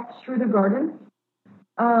they walk through the garden.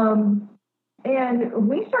 And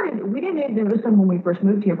we didn't notice them when we first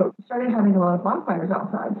moved here, but we started having a lot of bonfires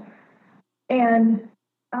outside. And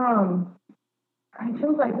I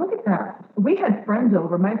was like, look at that. We had friends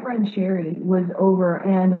over. My friend Sherry was over,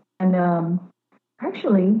 and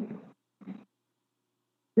actually,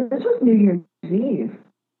 this was New Year's Eve.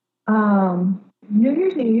 New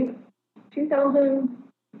Year's Eve,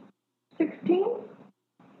 2016.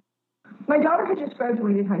 My daughter had just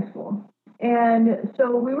graduated high school. And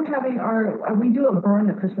so we were having we do a burn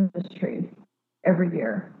the Christmas tree every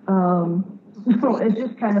year. So it's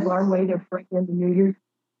just kind of our way to bring in the New Year's.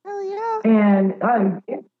 Hell yeah. And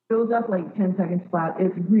it goes up like 10 seconds flat.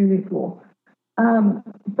 It's really cool.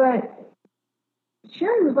 But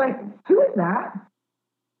Sherry was like, who is that?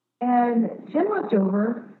 And Tim looked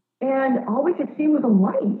over, and all we could see was a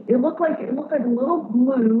light. It looked like a little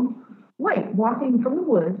blue light walking from the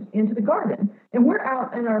woods into the garden. And we're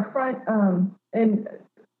out in our front, and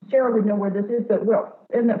Sarah would know where this is, but we're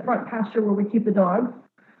in the front pasture where we keep the dogs.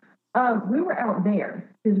 We were out there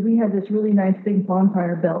because we had this really nice big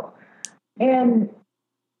bonfire built. And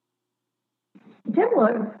Tim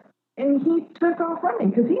looked, and he took off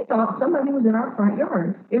running because he thought somebody was in our front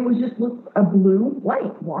yard. It was just a blue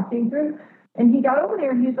light walking through. And he got over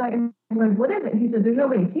there, and he's like, what is it? He said, there's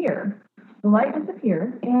nobody here. The light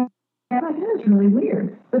disappeared, and I'm like, that is really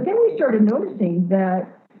weird. But then we started noticing that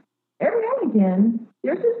every now and again,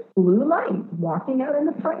 there's this blue light walking out in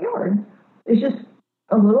the front yard. It's just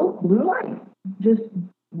a little blue light just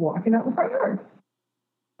walking out in the front yard.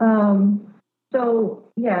 So,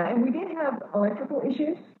 yeah, and we did have electrical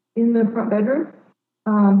issues in the front bedroom.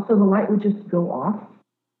 So the light would just go off.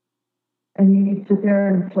 And you'd sit there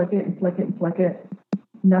and flick it and flick it and flick it.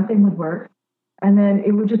 Nothing would work. And then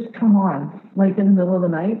it would just come on, like in the middle of the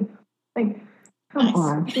night. Like, come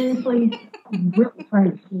on, seriously, I'm really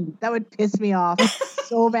trying to sleep. That would piss me off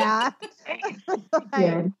so bad.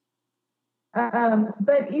 Yeah.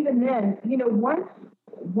 But even then,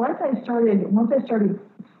 once I started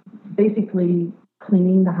basically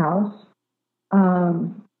cleaning the house,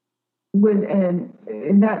 and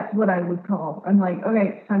that's what I would call. I'm like,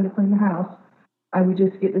 okay, it's time to clean the house. I would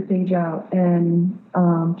just get the sage out and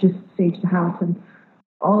just sage the house, and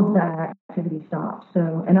all of that activity stopped.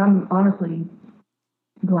 So, and I'm honestly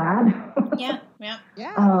glad. Yeah.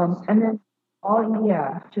 And then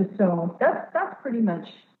just so that's pretty much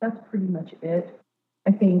it.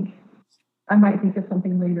 I think I might think of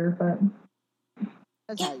something later, but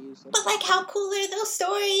that's how usually. But like, how cool are those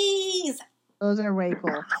stories? Those are way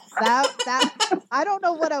cool. That I don't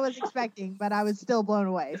know what I was expecting, but I was still blown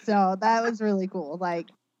away. So that was really cool.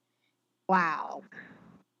 Like, wow.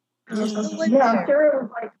 Yeah, Sarah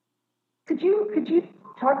was like, could you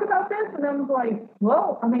talk about this? And I was like,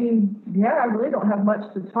 well, I mean, yeah, I really don't have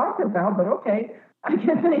much to talk about, but okay. I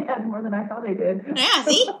guess they had more than I thought they did. Yeah,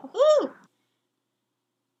 see? Woo!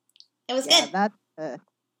 It was good. That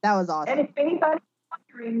was awesome. And if anybody's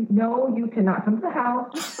wondering, no, you cannot come to the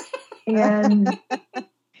house. And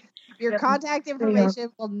your contact information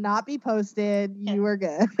will not be posted. You are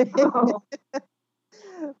good.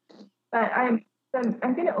 But I'm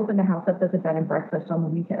going to open the house up as a bed and breakfast on the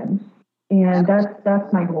weekends, and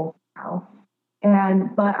that's my goal now.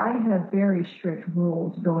 But I have very strict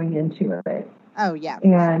rules going into it. Oh yeah.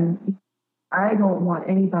 And I don't want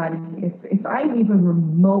anybody, if I even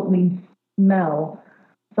remotely smell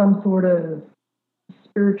some sort of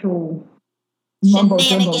spiritual mumbo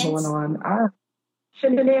jumbo going on,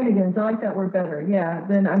 shenanigans, I like that word better. Yeah,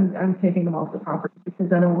 then I'm taking them off the property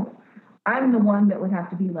because I'm the one that would have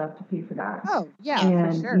to be left to pay for that. Oh yeah,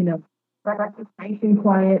 and for sure. I like it's nice and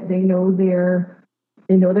quiet. They know their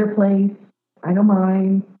place. I know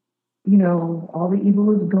mine. All the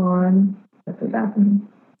evil is gone. That's what's happening.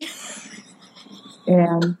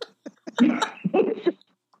 And it's just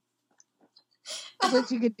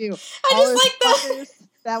what you could do. I all just like that.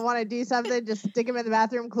 That want to do something, just stick them in the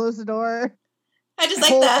bathroom, close the door. I just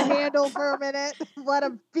like hold that. the handle for a minute, let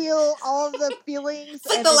them feel all of the feelings.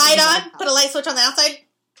 Flick the light on, put a light switch on the outside.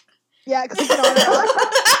 Yeah, click it on.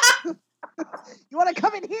 You want to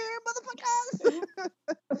come in here, motherfuckers?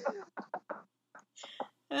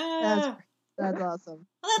 That's awesome.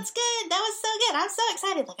 Well, that's good. That was so good. I'm so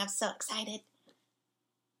excited. I'm so excited.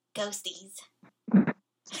 Ghosties.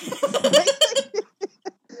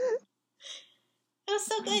 It was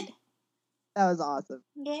so good. That was awesome.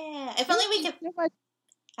 Yeah. If only we could.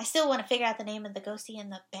 I still want to figure out the name of the ghostie in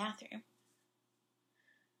the bathroom.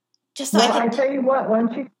 Just so Well, I I can. tell you what, why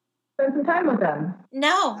don't you spend some time with them?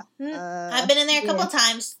 No. I've been in there a couple yeah.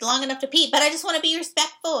 times, long enough to pee, but I just want to be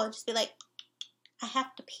respectful. Just be like, I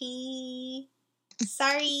have to pee.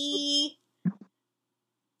 Sorry.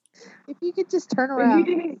 If you could just turn You around.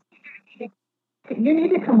 need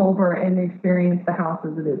to come over and experience the house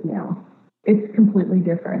as it is now. It's completely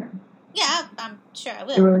different. Yeah, I'm sure I It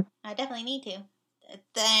will. really, I definitely need to.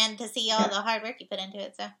 And to see all the hard work you put into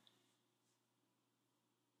it, so.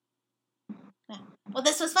 Yeah. Well,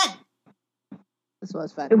 this was fun. This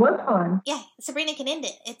was fun. it was fun. Yeah, Sabrina can end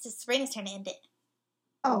it. It's Sabrina's turn to end it.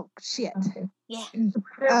 Oh, shit. Okay. Yeah.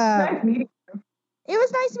 Nice meeting you. It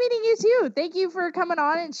was nice meeting you too. Thank you for coming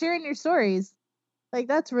on and sharing your stories. Like,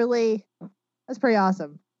 that's pretty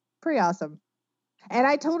awesome. Pretty awesome. And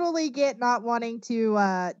I totally get not wanting to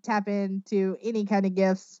tap into any kind of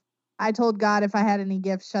gifts. I told God if I had any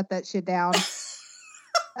gifts, shut that shit down.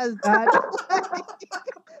 That's done.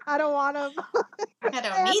 I don't want them. I I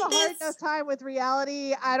don't have need a hard this. enough time with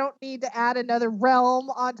reality. I don't need to add another realm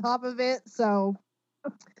on top of it. So,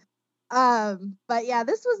 but yeah,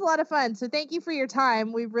 this was a lot of fun. So thank you for your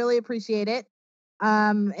time. We really appreciate it.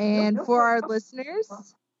 And for our listeners,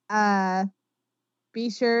 be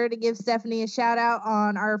sure to give Stephanie a shout out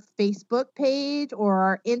on our Facebook page or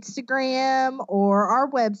our Instagram or our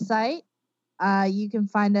website. You can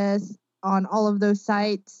find us on all of those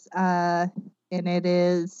sites. And it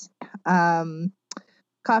is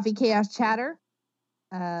Coffee Chaos Chatter.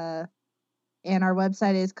 And our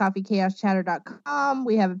website is coffeechaoschatter.com.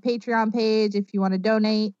 We have a Patreon page if you want to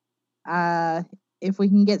donate. If we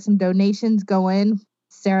can get some donations going,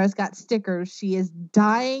 Sarah's got stickers. She is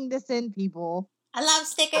dying to send people. I love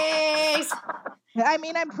stickers. I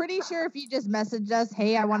mean, I'm pretty sure if you just messaged us,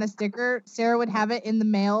 hey, I want a sticker, Sarah would have it in the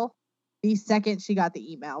mail the second she got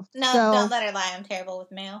the email. No, So, don't let her lie. I'm terrible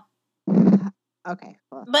with mail. okay.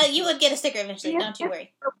 Well, But you would get a sticker eventually. Don't you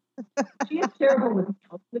worry. She is terrible with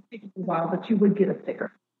mail. It takes a while, but you would get a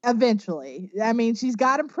sticker. eventually. I mean, she's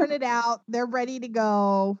got them printed out. They're ready to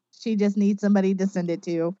go. She just needs somebody to send it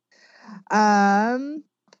to. Am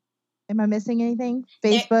I missing anything?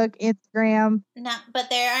 Facebook, Instagram. No, but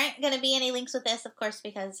there aren't going to be any links with this, of course,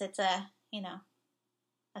 because it's a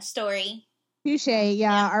story. Touche.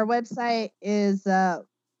 Yeah, our website is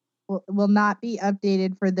will not be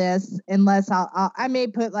updated for this unless I may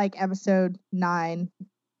put like episode 9.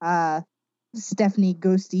 Stephanie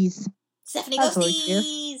Ghosties. Stephanie That's really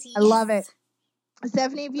Ghosties. Yes. I love it.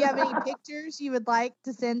 Stephanie, if you have any pictures you would like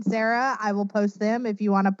to send Sarah, I will post them. If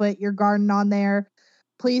you want to put your garden on there,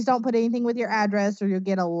 please don't put anything with your address or you'll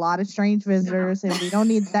get a lot of strange visitors and we don't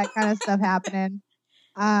need that kind of stuff happening.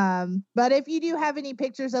 But if you do have any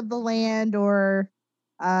pictures of the land or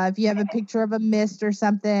if you have a picture of a mist or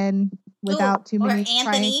something without too many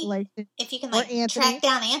Anthony, if you can track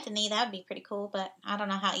down Anthony, that would be pretty cool, but I don't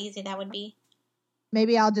know how easy that would be.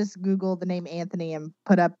 Maybe I'll just Google the name Anthony and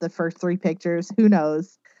put up the first 3 pictures. Who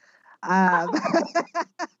knows?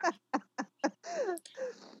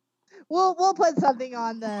 We'll put something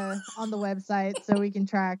on the website so we can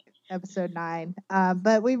track episode 9.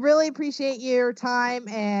 But we really appreciate your time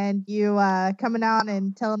and you coming out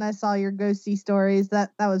and telling us all your ghosty stories.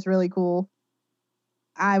 That was really cool.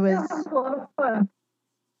 That was a lot of fun.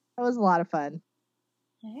 That was a lot of fun.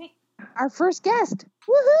 All right. Our first guest.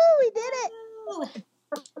 Woohoo! We did it.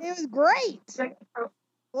 It was great.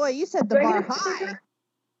 Boy, you set the bar high.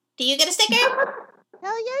 Do you get a sticker?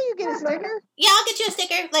 Hell yeah, you get a sticker. Yeah, I'll get you a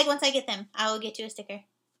sticker. Like once I get them, I will get you a sticker.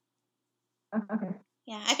 Okay.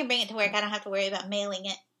 Yeah, I can bring it to work. I don't have to worry about mailing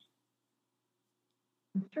it.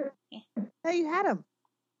 Sure. Yeah. No, you had them.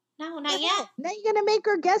 No, not yet. Now you're gonna make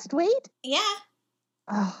our guest wait? Yeah.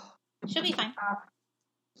 Oh. She'll be fine.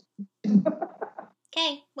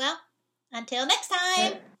 Okay, well, until next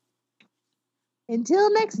time.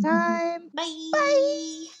 Until next time. Bye.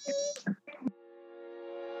 Bye.